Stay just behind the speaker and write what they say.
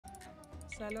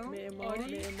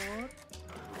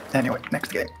Anyway,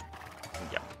 next game.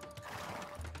 Yeah.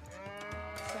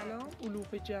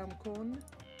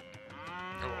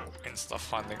 Oh, insta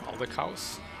funding all the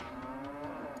cows.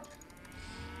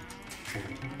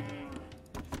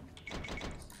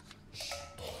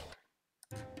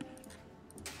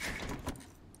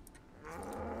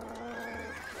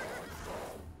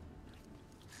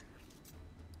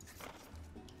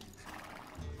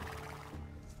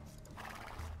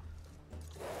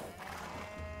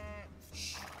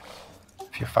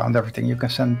 If you found everything, you can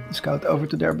send Scout over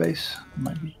to their base.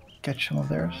 Maybe catch some of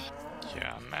theirs.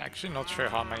 Yeah, I'm actually not sure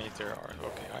how many there are.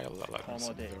 Okay, I'll let them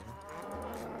send it over.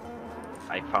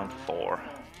 I found 4.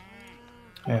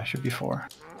 Yeah, should be 4.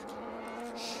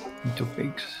 And 2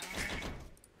 pigs.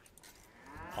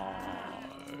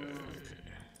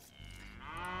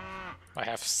 I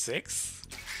have 6?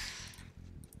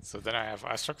 So then I have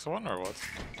Astrax 1 or what?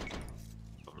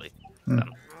 Probably.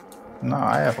 No,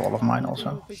 I have all of mine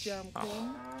also.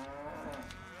 Oh.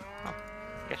 Oh,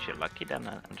 guess you're lucky then,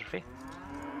 Entropy.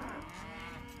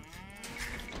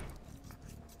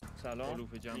 سلام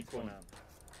میکنم.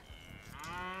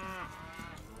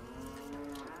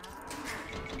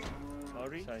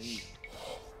 آری صحیح.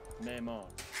 معمار.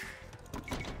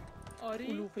 آری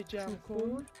علوف جمع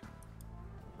کن.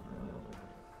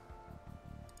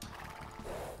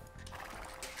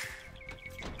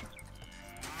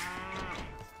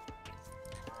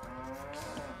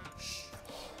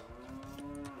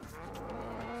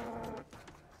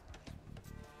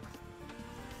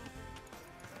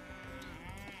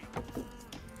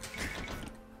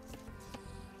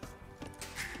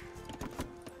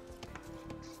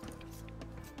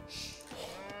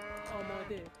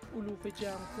 علوف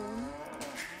جمع کن.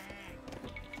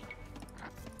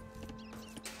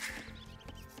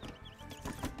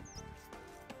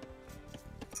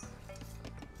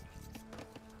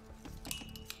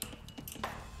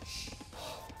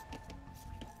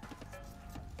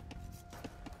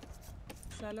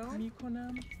 سلام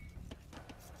میکنم.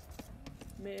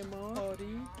 معمار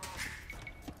آری.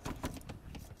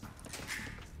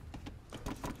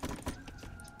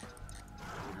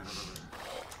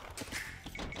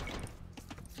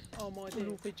 آماده.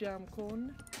 حروف جمع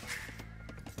کن.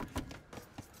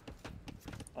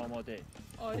 آماده.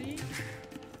 آری.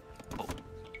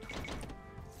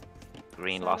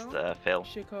 Green lost Phil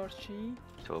شکارچی.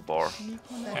 to a boar.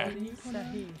 آری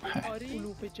صحیح. آری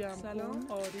علوف جمع کن.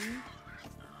 آری.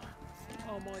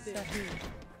 آماده. صحیح.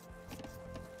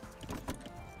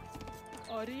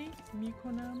 آری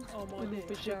میکنم.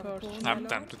 آماده. شکارچی. I'm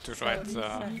tempted to write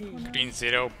Green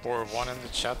 0, Boar 1 in the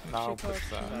chat now, but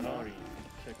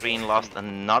Green lost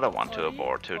another one to a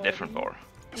boar, to a different boar.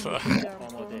 That's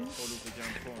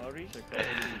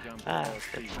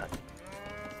sad.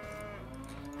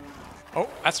 Oh,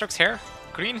 Astrax here.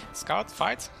 Green, Scout,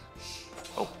 fight.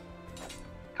 Oh,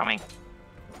 coming.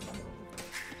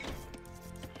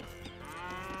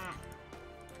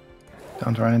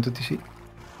 Don't run into TC.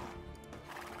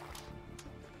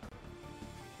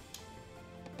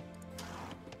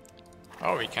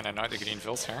 Oh, we can annoy the green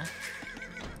vills here.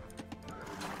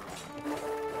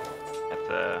 At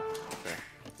the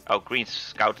oh, Green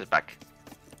Scout is back.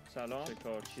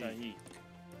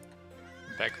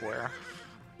 Back where?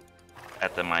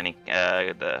 At the mining,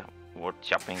 the wood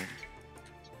chopping.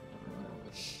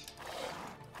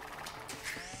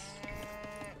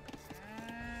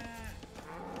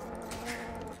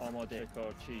 آماده.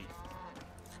 شکارچی.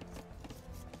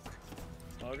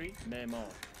 آری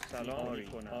معمار. سلام آری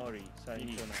کنم. آری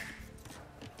صحیح کنم.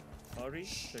 آری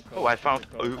شکارچی. Oh, I found.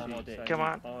 Oh, آماده. come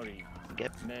on, آری.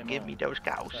 give me those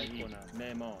cows. صحیح کنم.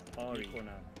 معمار. آری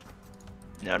کنم.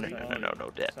 No,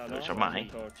 those are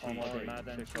mine. آماده.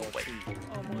 معدن شکارچی.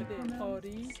 آماده.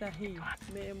 آری صحیح.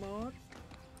 معمار.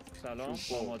 سلام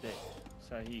آماده.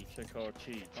 صحیح.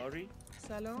 شکارچی. آری.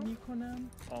 سلام میکنم.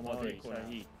 آماده.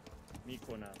 صحیح.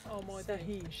 میکنم. آماده.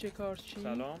 صحیح. شکارچی.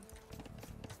 سلام.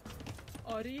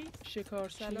 آری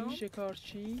شکارچی. سلام.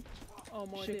 شکارچی.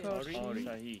 آماده. شکارچی. آری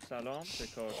صحیح. سلام.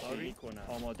 شکارچی. آری کنم.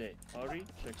 آماده. آری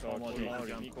شکارچی. آماده.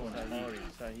 آری میکنم. آری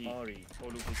صحیح. آری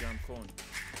علوف جمع کن.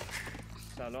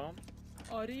 سلام.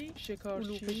 آری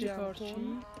شکارچی.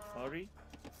 شکارچی. آری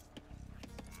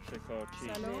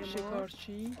شکارچی. سلام.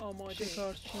 شکارچی. آماده.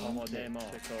 شکارچی. آماده. ما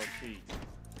شکارچی.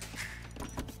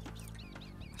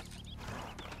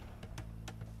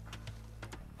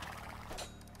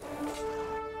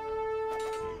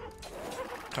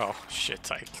 Oh shit,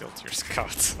 I killed your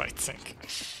scout, I think.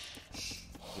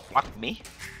 You blocked me?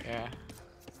 Yeah.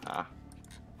 Ah.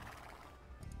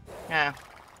 Yeah.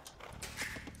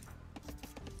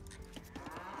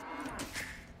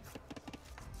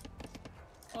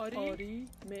 آری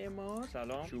معمار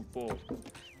سلام چوب برد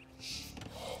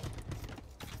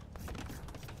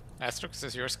Astrix,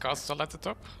 is your scout still at the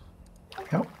top?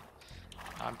 Yep.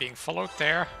 I'm being followed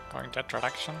there, going that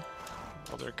direction.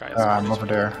 Other guys I'm over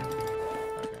there.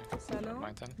 Okay, never سلام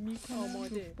mind then. میکنم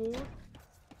آماده برد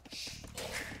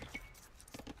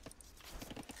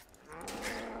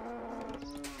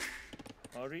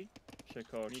آری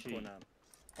شکارچی میکنم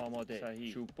آماده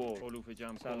صحیح چوب برد علوف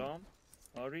جمع سلام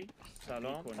آری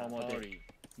سلام آماده آری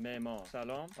معمار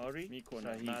سلام آری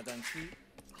میکنم معدنچی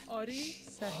آری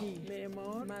صحیح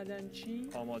معمار معدنچی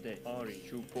آماده آری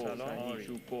چوب برد سلام آری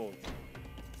چوب برد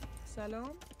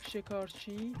سلام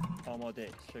شکارچی آماده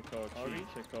شکارچی آری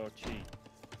شکارچی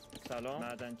سلام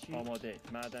معدنچی آماده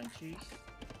معدنچی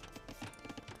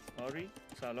آری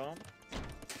سلام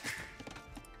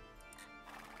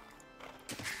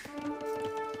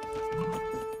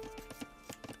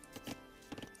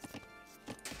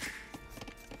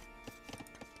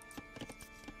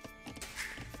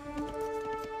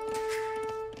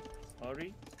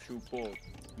آری چوب برد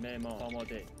معمار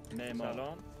آماده معمار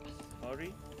سلام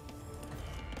آری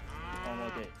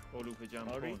آماده علوف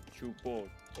جمع کن چوب برد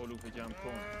علوف جمع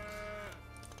کن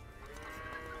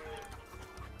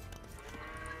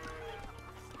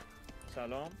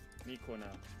سلام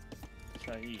میکنم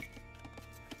صحیح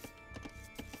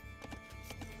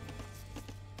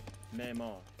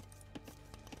معمار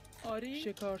آری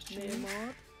شکارچی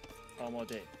معمار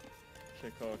آماده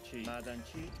شکارچی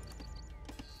معدنچی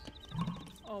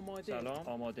آماده سلام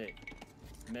آماده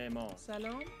معمار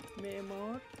سلام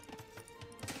معمار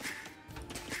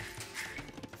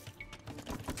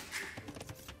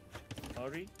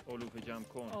آری علوف جمع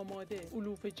کن آماده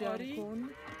علوف جمع کن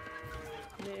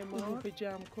معمار علوف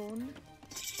جمع کن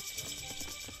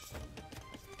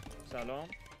سلام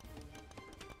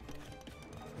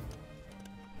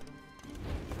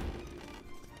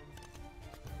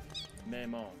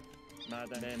معمار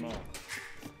معدن معمار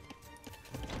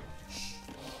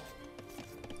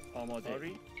آماده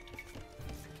آری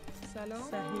سلام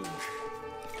صحیح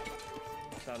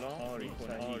سلام آری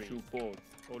صحیح چوب برد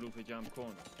علوف جمع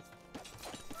کن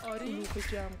آری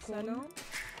علوف جمع کن سلام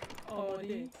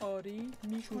آری آری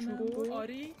میکنم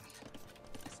آری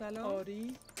سلام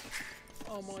آری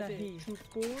آماده صحیح چوب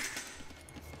برد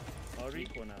آری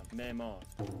کنم معمار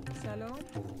سلام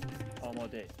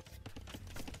آماده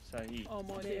صحیح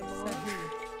آماده صحیح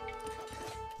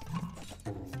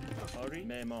آری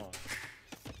معمار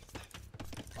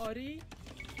آری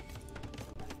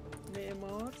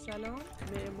معمار سلام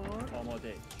معمار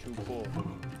آماده چوب برد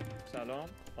سلام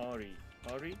آری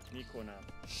آری میکنم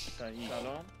صحیح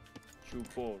سلام چوب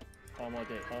برد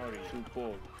آماده آری چوب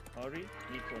برد آری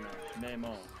میکنم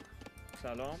معمار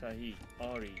سلام صحیح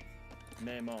آری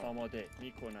معمار آماده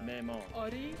میکنم معمار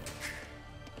آری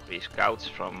 3 scouts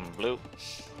from blue.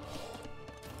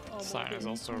 Sign is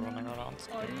also running around.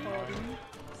 آری آری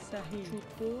صحیح چوب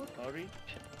برد آری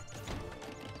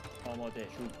آماده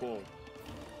چوب برد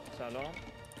سلام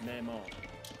معمار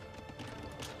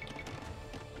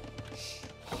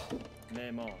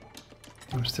معمار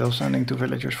I'm still sending 2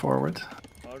 villagers forward.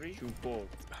 آری چوب برد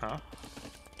Huh?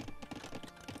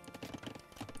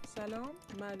 سلام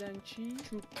معدنچی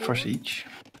چوب For برد siege.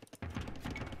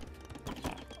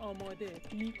 آماده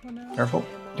میکنم Careful,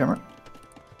 jammer.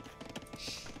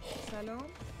 سلام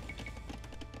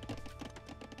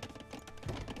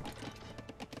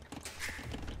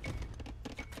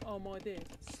آماده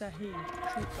صحیح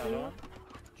چوب سلام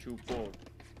چوب برد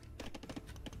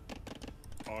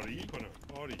آری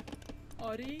کنم آری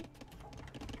آری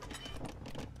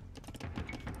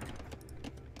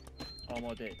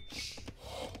آماده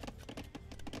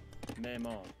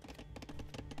معمار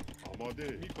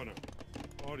آماده میکنم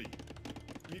آری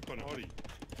میکنم آری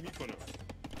میکنم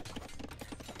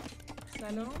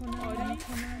سلام آری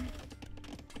کنم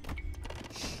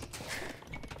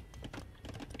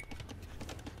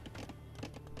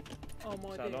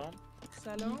آماده سلام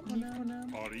سلام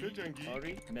میکنم آری چه جنگی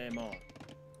آری معمار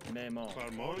معمار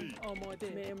فرمایی آماده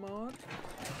معمار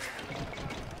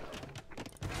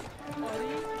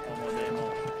آری آماده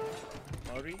معمار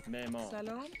آری معمار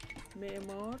سلام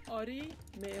معمار آری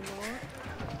معمار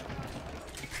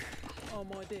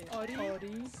آماده آری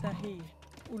آری صحیح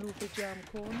علوف جمع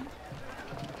کن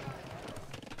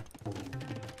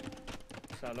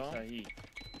سلام صحیح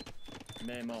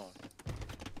معمار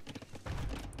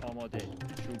آماده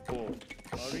چوب برد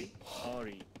آری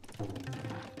آری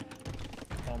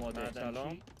آماده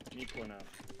سلام میکنم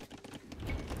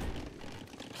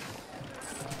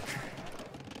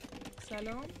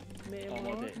سلام معمار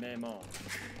آماده معمار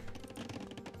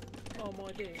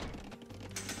آماده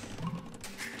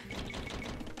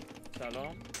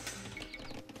سلام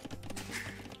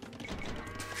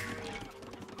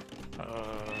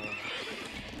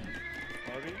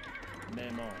آری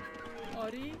معمار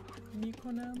آری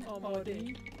میکنم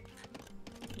آماده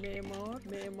معمار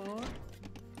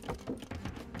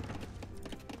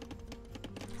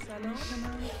سلام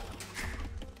کنم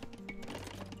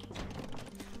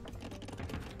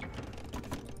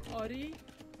آری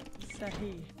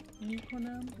صحیح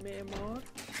میکنم معمار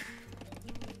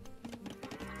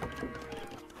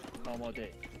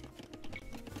آماده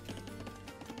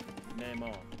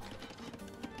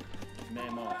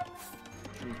معمار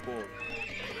چوبور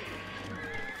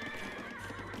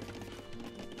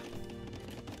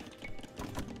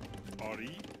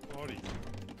آری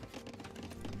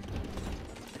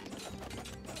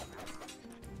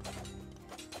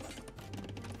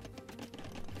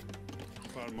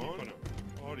فرمان میکنم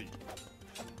آری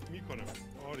میکنم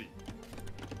آری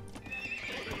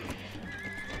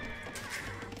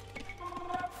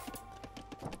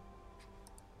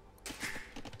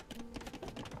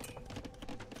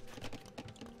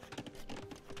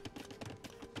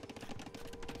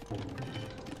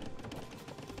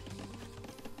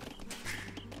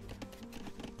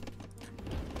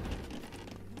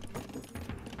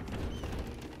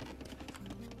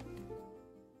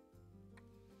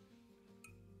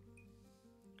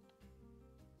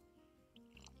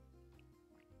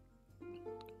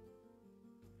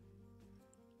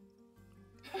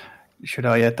Should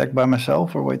I attack by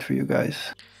myself or wait for you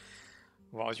guys?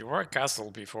 Well, you were a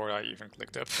castle before I even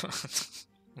clicked up.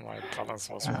 My balance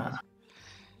was wrong.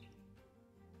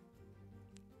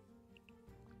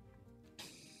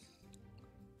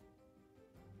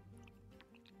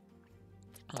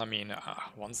 I mean,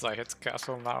 once I hit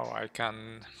castle now, I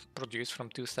can produce from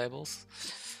 2 stables.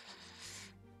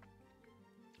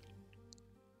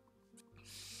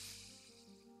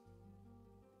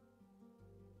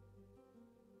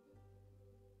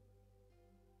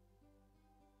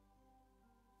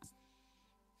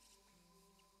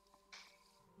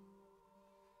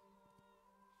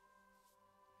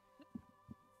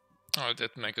 I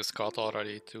did make a scout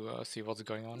already to see what's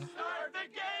going on. Start the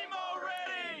game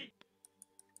already!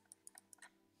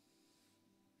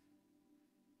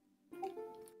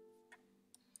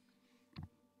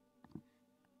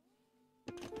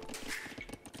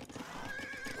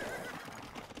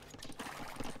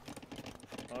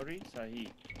 آری صحیح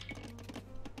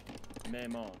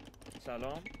معمار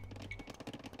سلام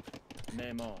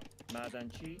معمار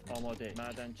معدنچی آماده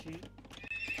معدنچی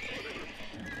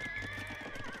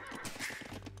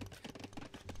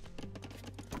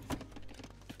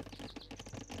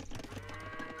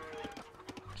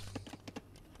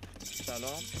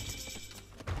سلام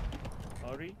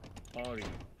آری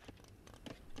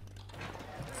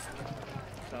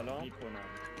سلام میکنم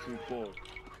چوبور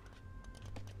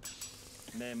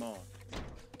معمار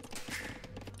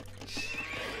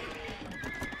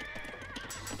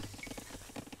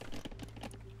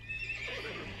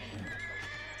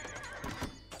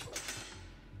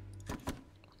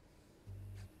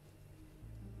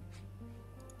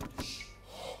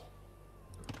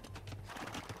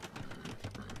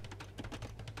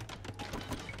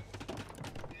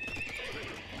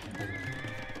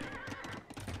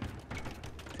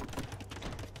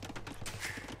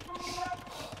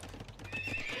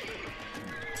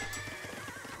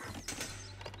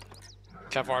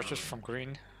Cav archers from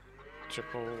green,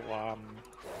 triple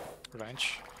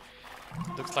range.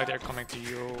 Looks like they're coming to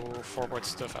you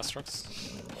forwards to Fastructs.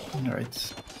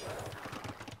 Alright.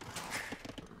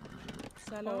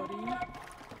 سلاری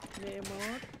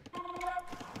معمار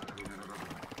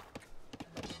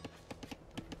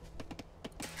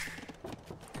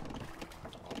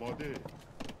آماده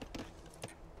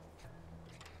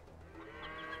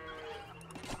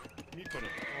میکنم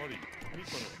آری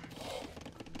میکنم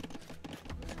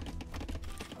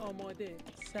آماده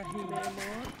صحیح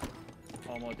معمار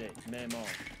آماده معمار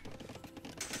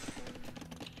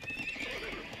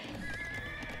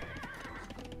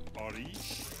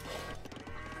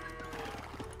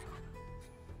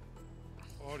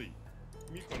آری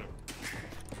میکنم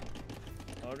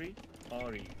آری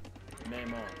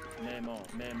معمار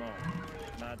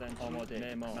معدن آماده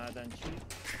معمار معدن چی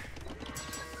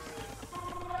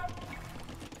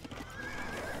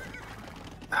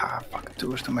Ah, fuck,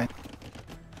 2 is too many.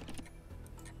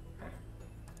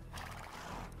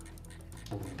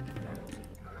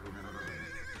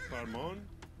 فرمان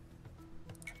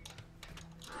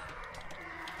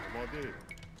آماده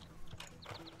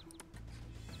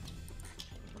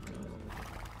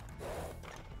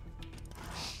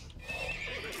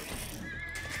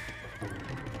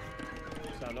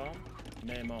سلام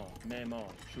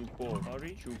معمار چوبور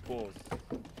آری چوبور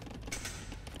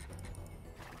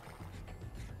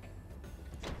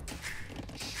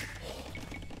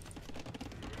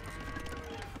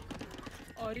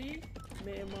آری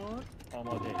معمار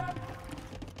آماده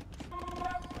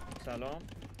سلام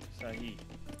صحیح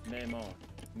معمار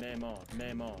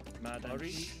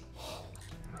معدنچی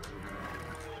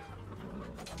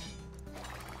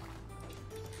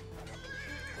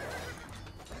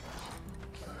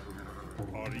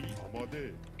آری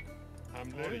آماده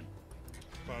حمله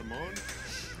فرمان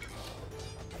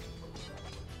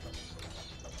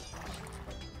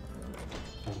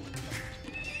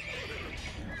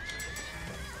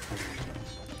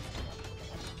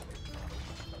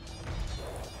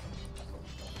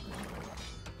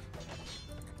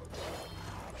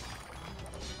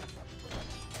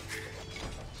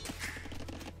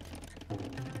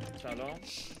سلام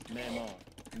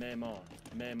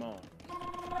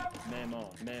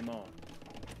معمار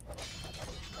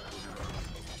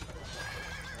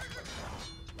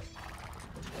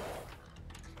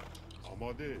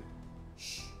آماده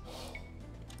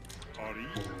آری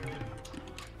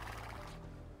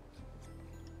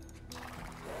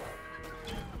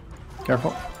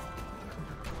Careful.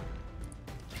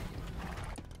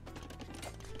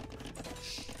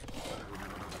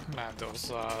 Man,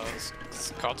 those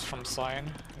scouts from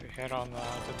Zion hit on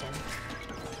the thing.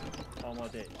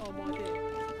 آماده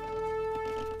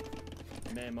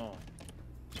معمار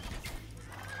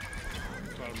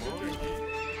فرمان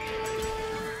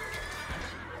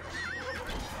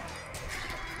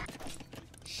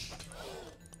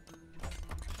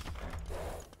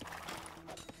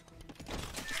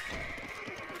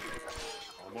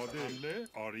آماده حمله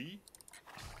آری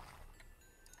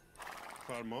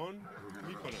فرمان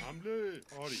میکنه حمله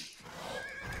آری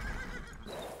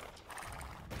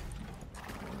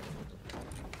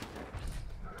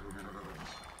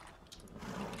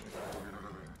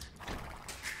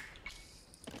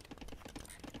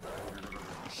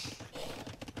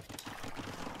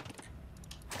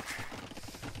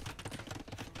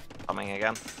Coming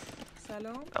again.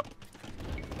 سلام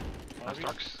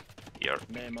Constructs. Here.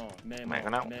 معمار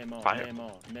Mangonel. Fire.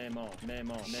 معمار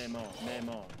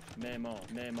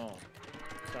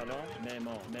سلام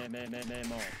معمار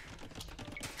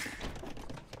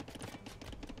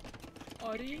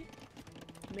آری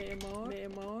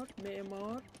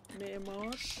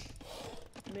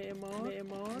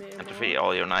معمار Entropy,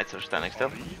 all your knights are standing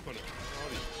still. آری میکنه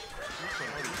آری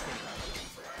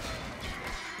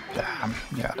Damn,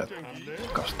 yeah, that حمله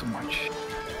cost too much.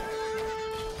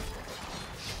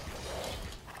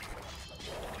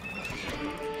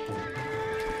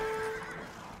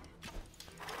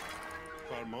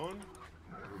 فرمان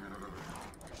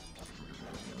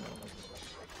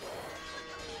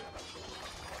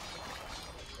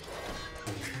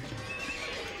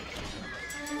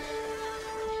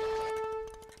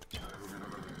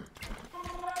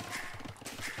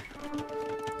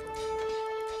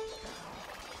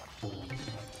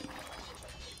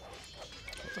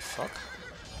What the fuck?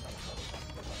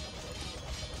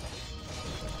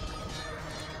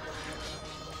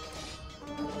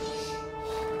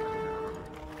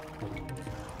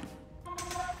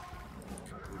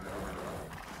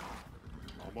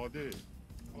 آماده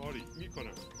آری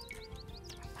میکنم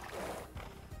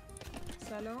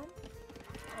سلام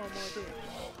آماده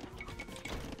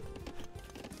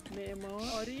معمار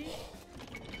آری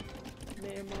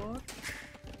معمار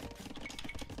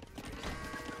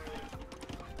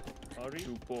آری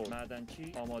چوبور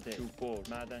معدنچی آماده چوبور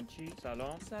معدنچی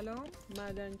سلام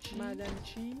معدنچی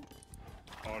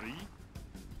آری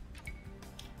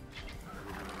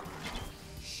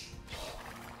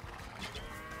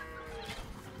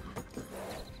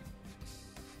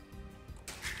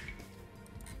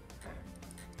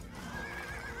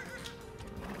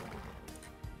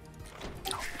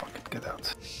Oh, fuck it, get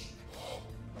out.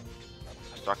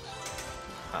 Constructs.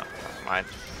 Oh, never mind.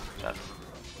 That's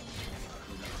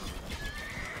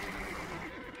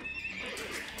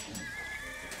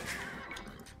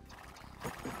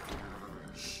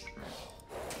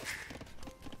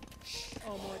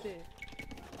آماده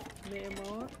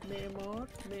معمار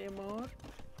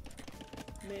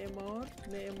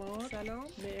سلام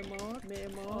معمار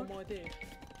آماده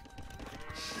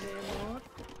معمار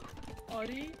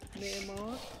آری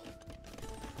معمار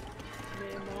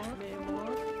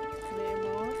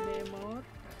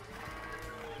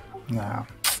Nah.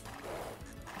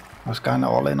 I was kinda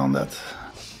all in on that.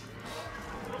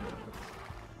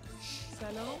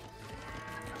 سلام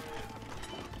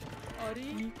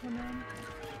آری میکنم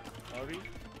آری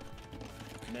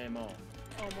معمار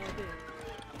آماده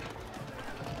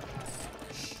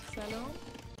سلام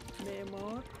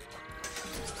معمار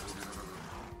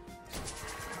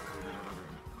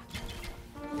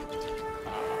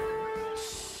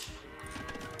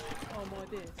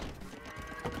آماده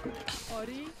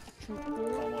آری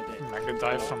چوببر آماده Mega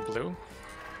dive from blue.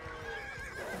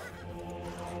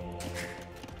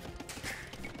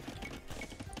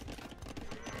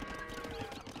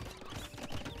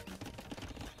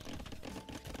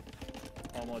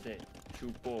 آماده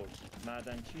چوببر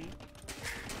معدنچی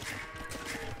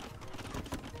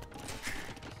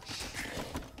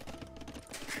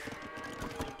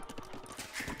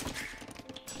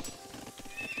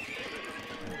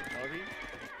آری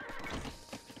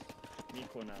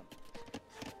میکنم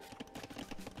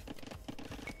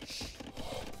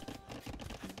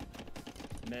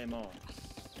معمار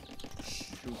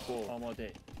چوببر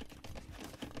آماده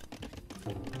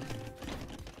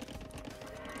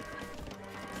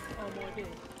آماده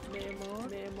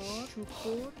معمار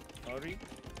چوببر آری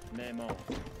معمار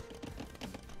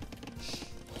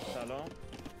سلام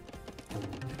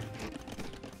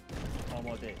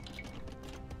آماده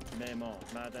معمار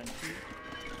معدنچی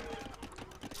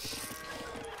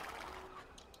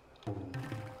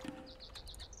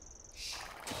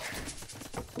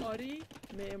آری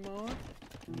معمار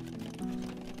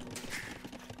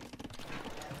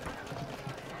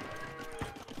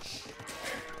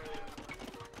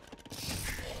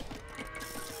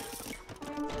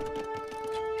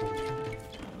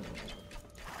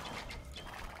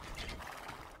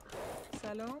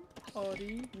سلام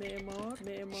آری معمار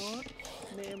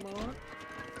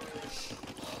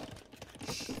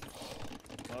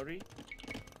آری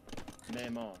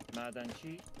معمار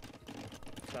معدنچی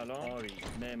سلام آری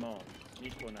معمار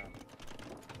میکنم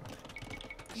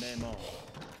معمار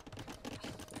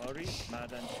آری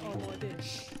معدنچی آماده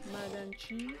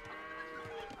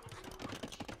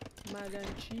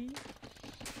معدنچی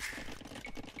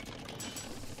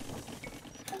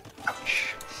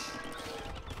Ouch.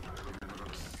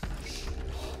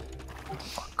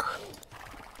 Fuck.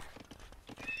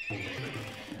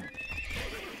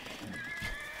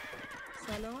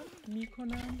 سلام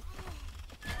میکنم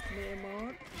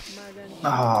معمار معدنچی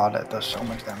Oh, that does so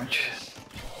much damage.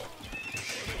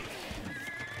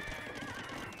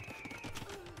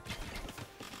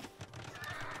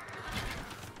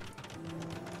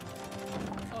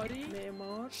 آری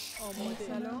معمار آماده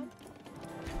سلام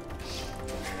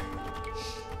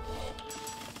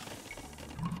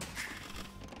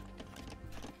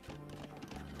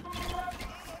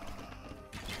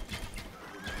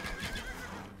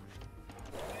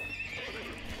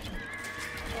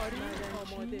آری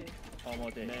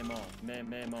آماده معمار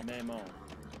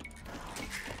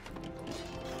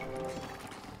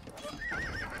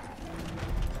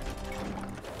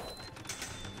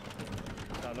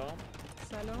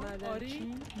سلام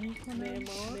آری میکنم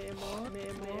معمار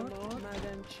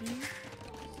معدنچی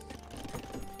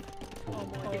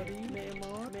آماده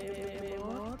معمار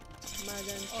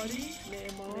معدنچی آری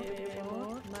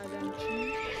معمار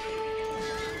معدنچی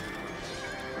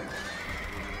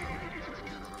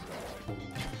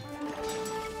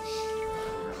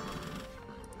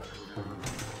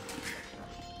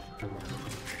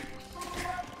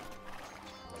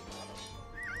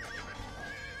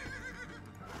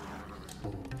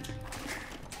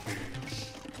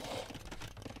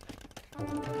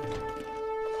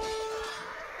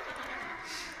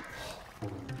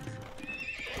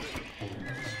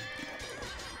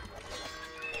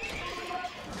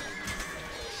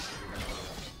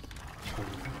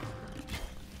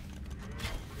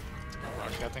We're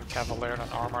getting Cavalier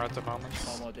and armor at the moment.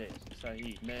 آماده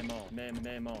صحیح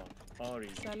معمار آری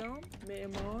سلام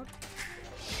معمار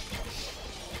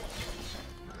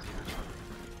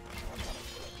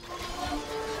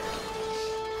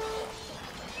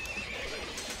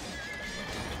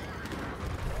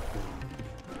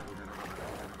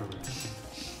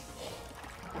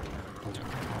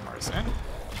Armor's in.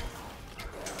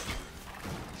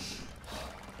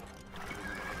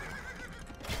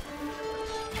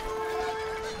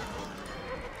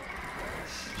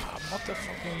 What the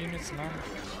fucking units, man?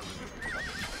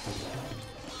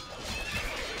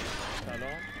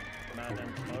 سلام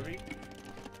معدنچی آری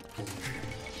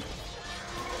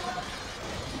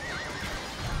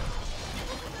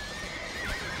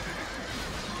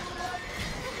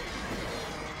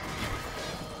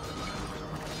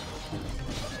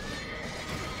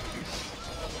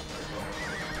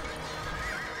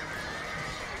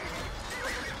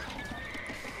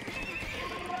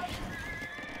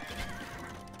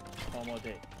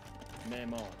آماده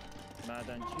معمار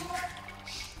معدنچی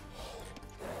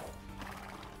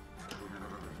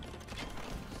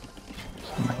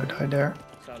Someone could die there.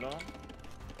 سلام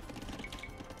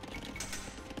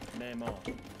معمار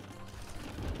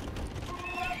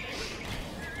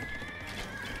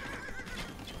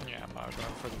Yeah, Mog.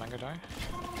 going for the manga die.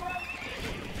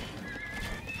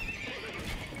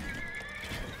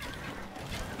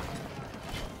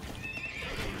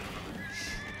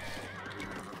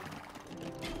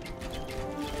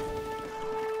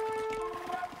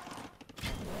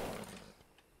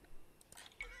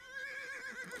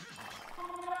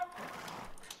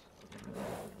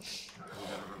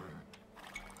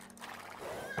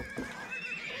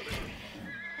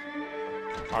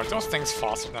 Are those things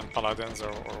faster than paladins,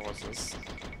 or what's this?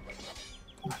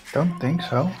 I don't think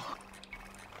so.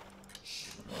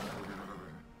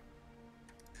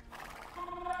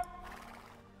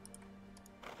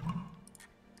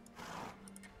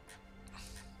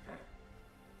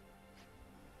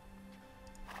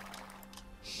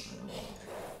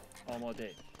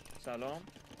 آماده. سلام.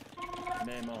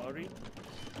 معماری.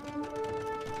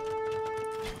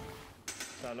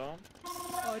 سلام.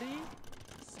 آری.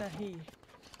 صحیح.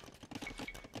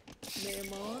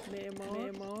 معمار.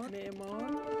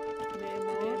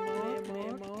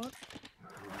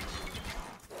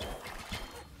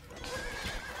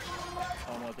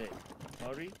 آماده.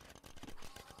 آری.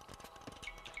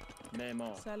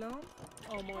 معمار. سلام.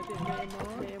 آماده.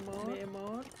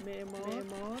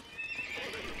 معمار.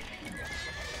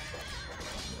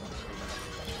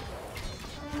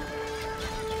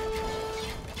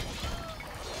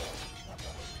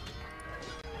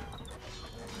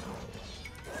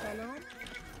 سلام.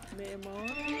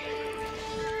 معمار.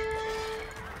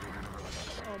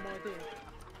 آماده.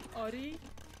 آری.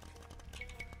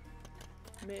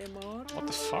 معمار. What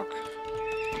the fuck?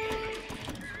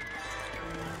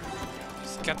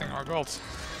 He's getting our gold.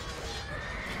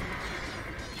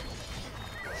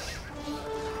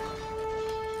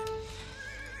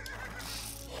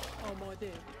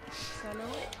 آماده.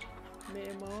 سلام.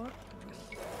 معمار.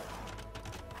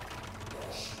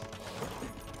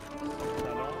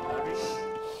 سلام. آری.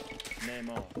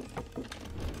 معمار.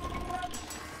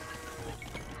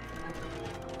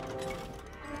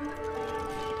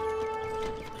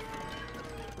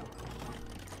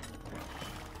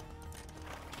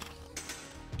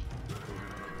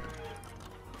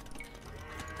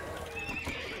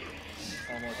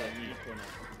 آمادگی کنم.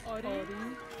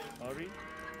 آری.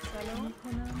 سلام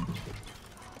کنم.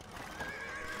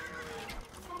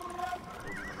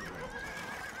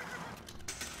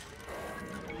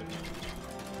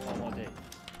 آماده.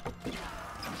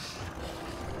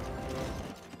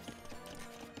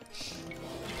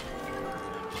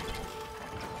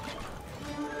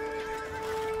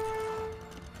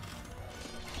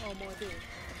 آماده.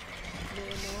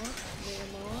 معمار.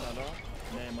 سلام.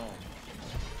 معمار.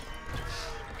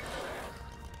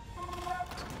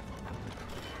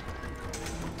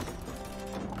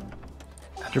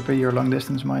 Entropy, your long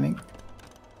distance mining.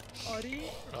 آری.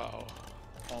 Oh.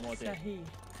 آماده. صحیح.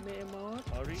 معمار.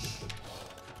 آری.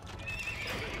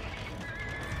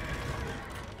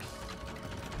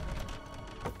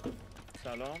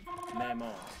 سلام.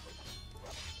 معمار.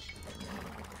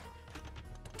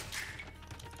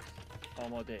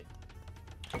 آماده.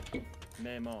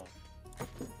 معمار.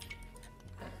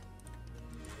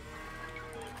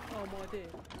 آماده.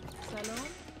 سلام.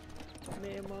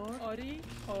 معمار. آری.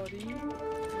 معمار.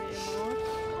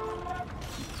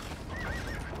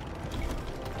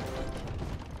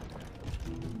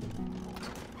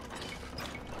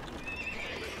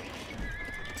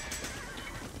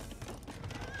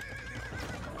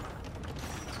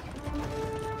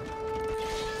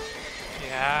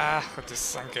 Yeah, with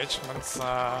this engagement,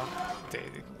 they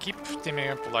keep teaming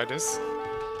up like this.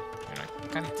 You know, I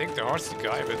can take the horsey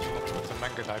guy, but not with the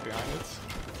manga guy behind it.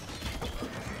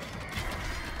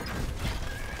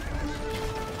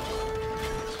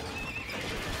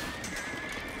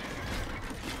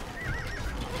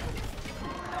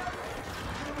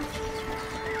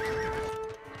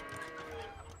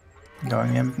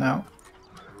 Going in now.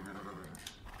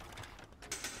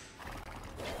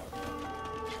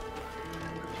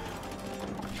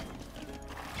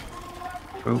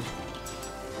 Ooh.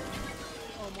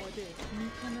 آماده.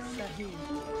 میکنم. صحیح.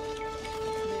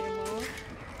 معمار.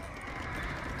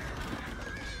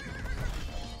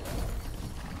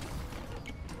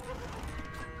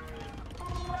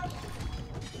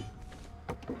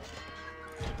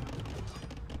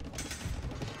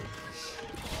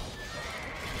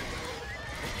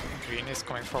 Green is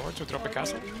coming forward to drop a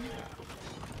castle.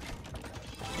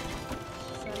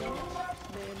 سلام.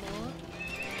 معمار.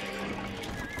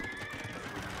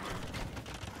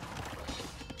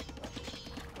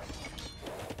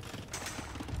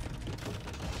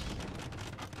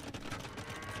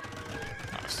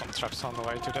 Some traps on the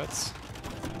way to that.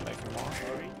 Making more.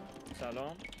 آری.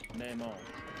 سلام. معمار.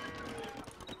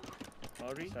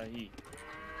 آری. صحیح.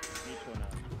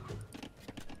 میکنم.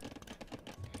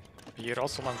 You're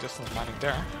also long distance mining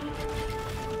there.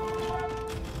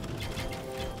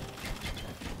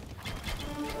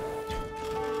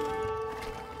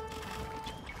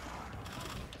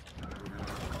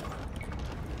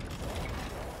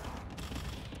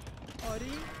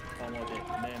 آری آماده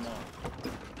معمار.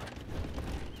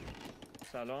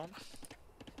 سلام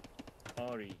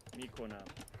آری میکنم.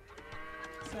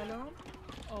 سلام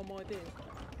آماده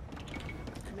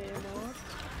معمار.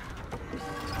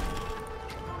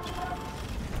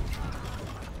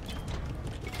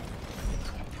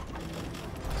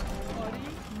 آری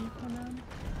میکنم.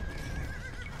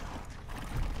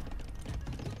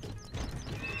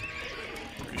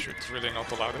 We should really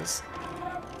not allow this.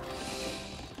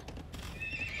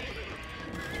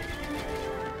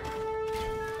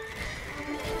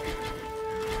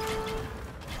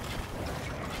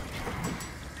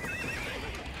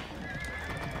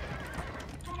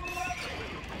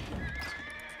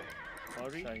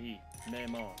 آری صحیح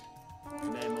معمار.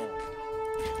 معمار.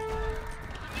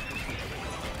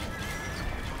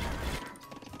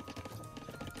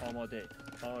 آماده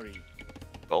آری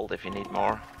Gold if you need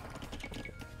more.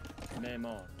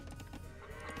 معمار.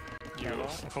 You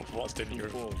vault in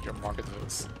your market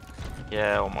zones.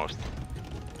 Yeah, almost.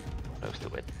 Close to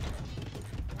it.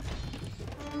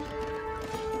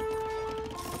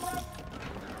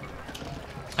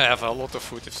 I have a lot of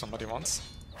food if somebody wants.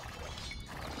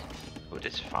 Wood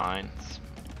is fine. It's,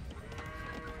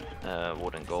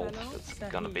 wood and gold. That's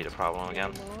gonna be the problem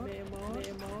again.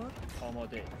 معمار.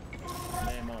 آماده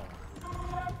معمار.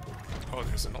 Oh,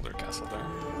 there's another castle there.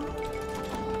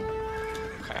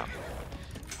 Okay.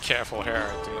 Careful here,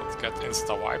 do not get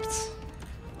insta-wiped.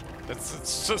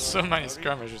 It's just so many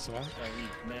skirmishes, man. صحیح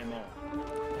معمار.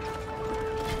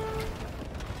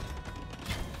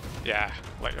 Yeah,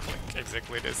 like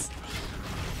exactly this.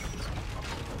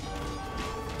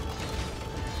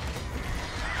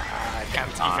 I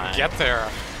can't even get there.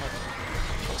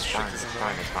 What shit Fine, is in it's the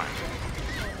fine, way? it's fine.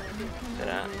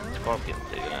 Scorpion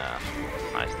do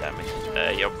nice damage.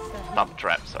 Your top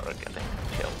traps are getting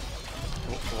killed.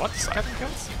 What's getting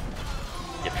killed?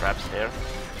 Your traps here.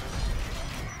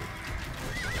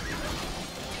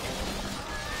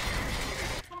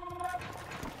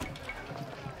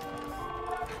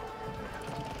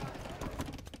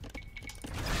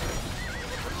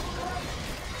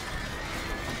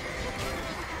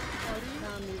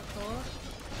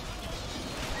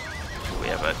 Do we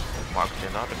have a marked in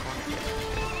another corner?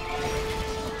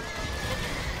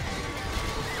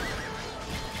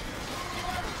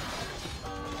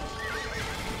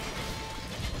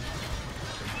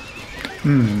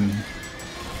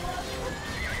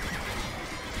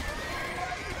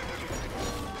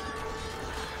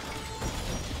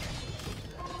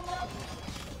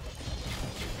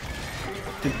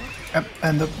 Did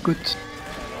end up good.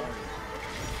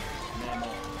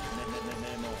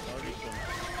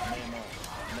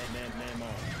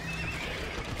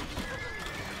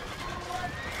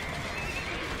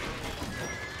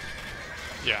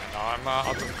 Yeah, no, I'm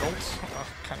out of gold.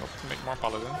 Cannot make more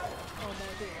paladin.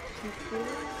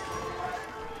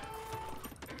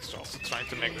 It's also trying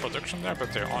to make production there,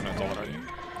 but they're on it already.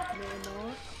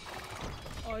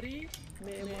 آری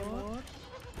معمار.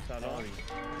 سلام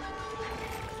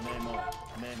معمار.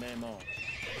 معمار.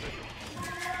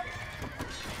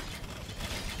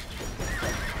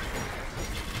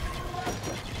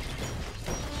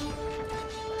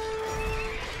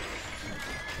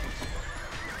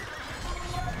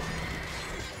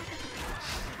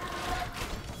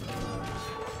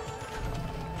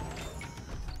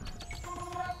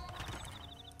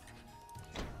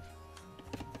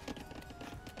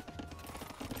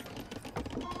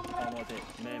 آماده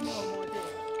معمار.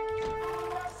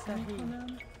 صحیح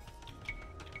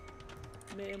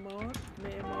معمار.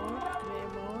 معمار.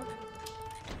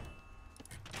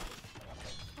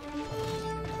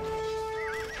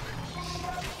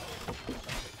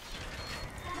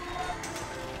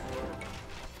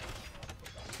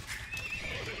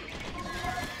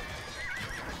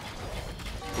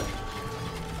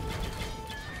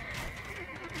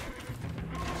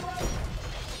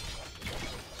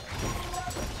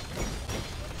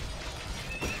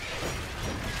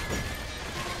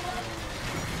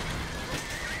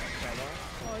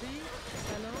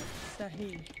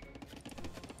 صحیح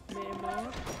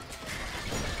معمار.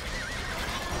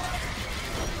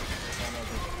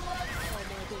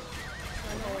 آماده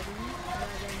آری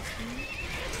معدنچی.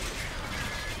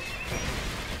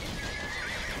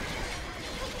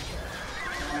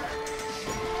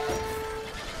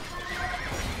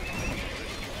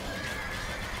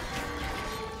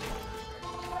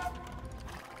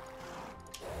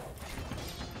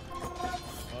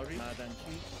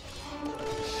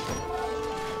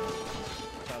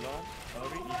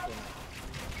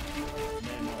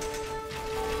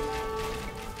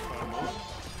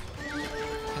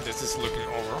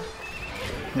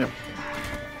 Yep.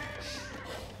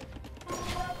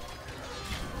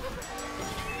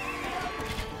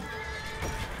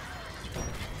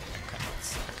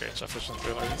 Okay, it's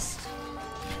efficiently like this.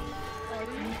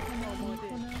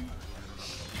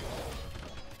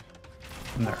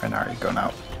 There, and already gone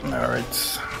out.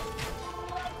 Alright.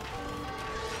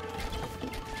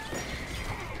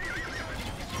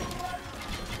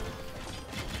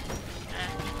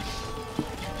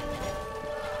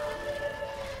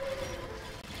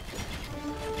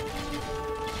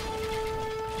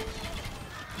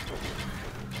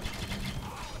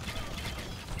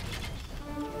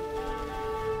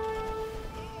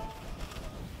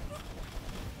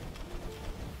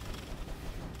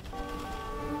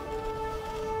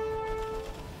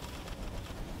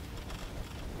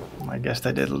 I guess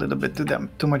they did a little bit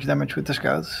too much damage with the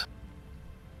scouts.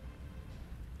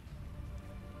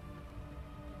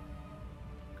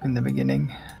 In the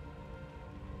beginning.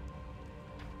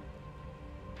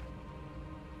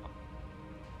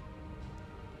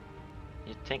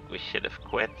 You think we should have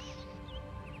quit?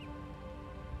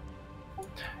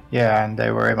 Yeah, and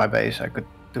they were in my base. I could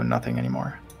do nothing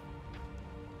anymore.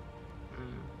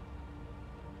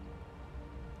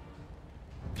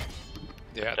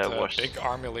 Yeah, There the was- big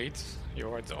army lead. You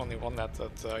were the only one that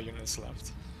units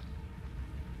left.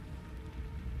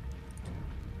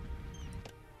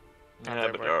 And Yeah,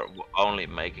 they but were- they're only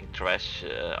making trash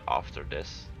after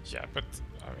this. Yeah, but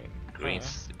I mean,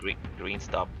 Green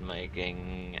stopped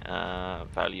making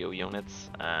value units,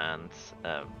 and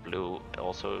blue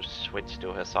also switched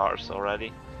to hussars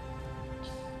already.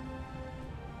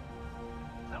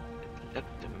 So it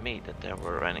looked to me that they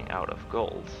were running out of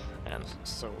gold, and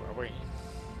so are we.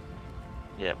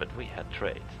 yeah, but we had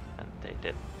trade, and they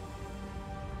didn't.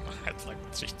 I had like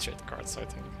 3 trade cards, I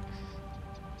think.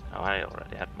 Oh, I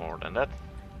already had more than that.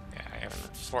 Yeah, I have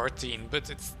 14, but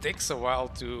it takes a while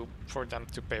for them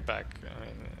to pay back. I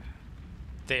mean,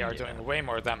 they are doing way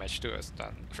more damage to us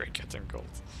than we're getting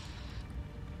gold.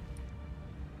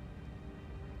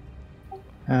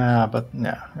 But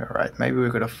yeah, you're right. Maybe we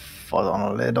could have fought on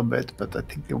a little bit, but I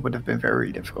think it would have been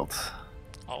very difficult.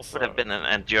 Also, Would have been an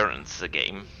endurance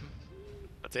game,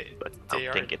 they but I are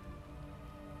don't think it.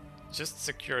 just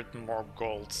secured more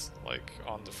gold, like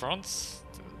on the fronts.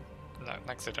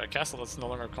 Next to their castle that's no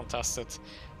longer contested,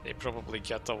 they probably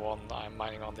get the one I'm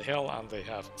mining on the hill, and they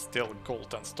have still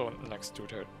gold and stone next to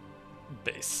their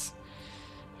base.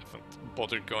 Haven't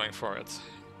bothered going for it.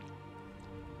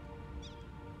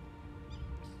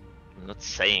 I'm not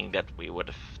saying that we would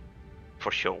have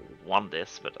for sure won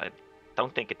this, but I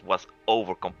don't think it was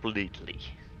over completely.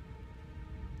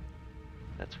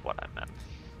 That's what I meant.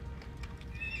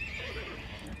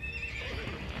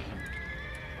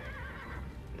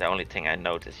 The only thing I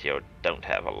noticed, you don't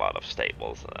have a lot of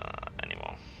stables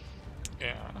anymore.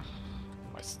 Yeah,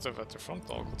 my stuff at the front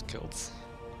all got killed.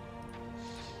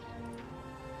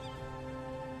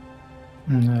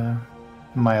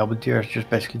 My halberdiers just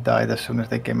basically died as soon as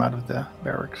they came out of the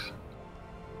barracks.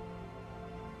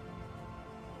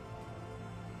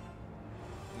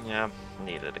 Yeah,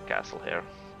 needed a castle here.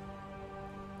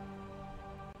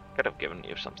 Could have given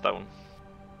you some stone.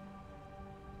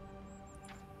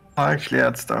 I actually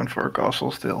had stone for a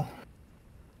castle still.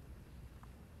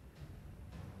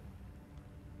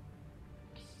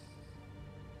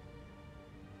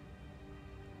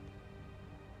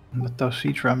 But those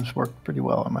siege rams worked pretty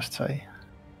well, I must say.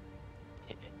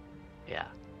 Yeah.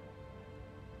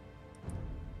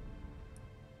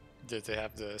 Did they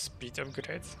have the speed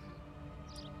upgrade?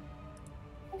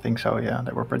 I think so, yeah,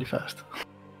 they were pretty fast.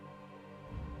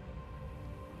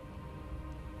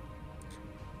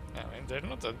 I mean, they're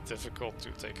not that difficult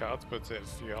to take out, but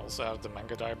if you also have the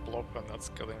Mangonel blob and that's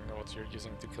killing what you're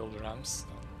using to kill the rams,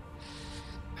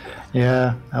 then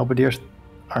Yeah, halberdiers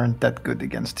aren't that good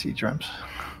against siege rams.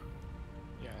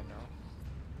 yeah, I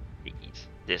know.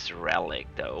 This relic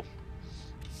though.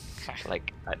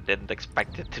 Like, I didn't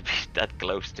expect it to be that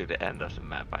close to the end of the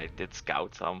map. I did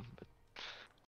scout some,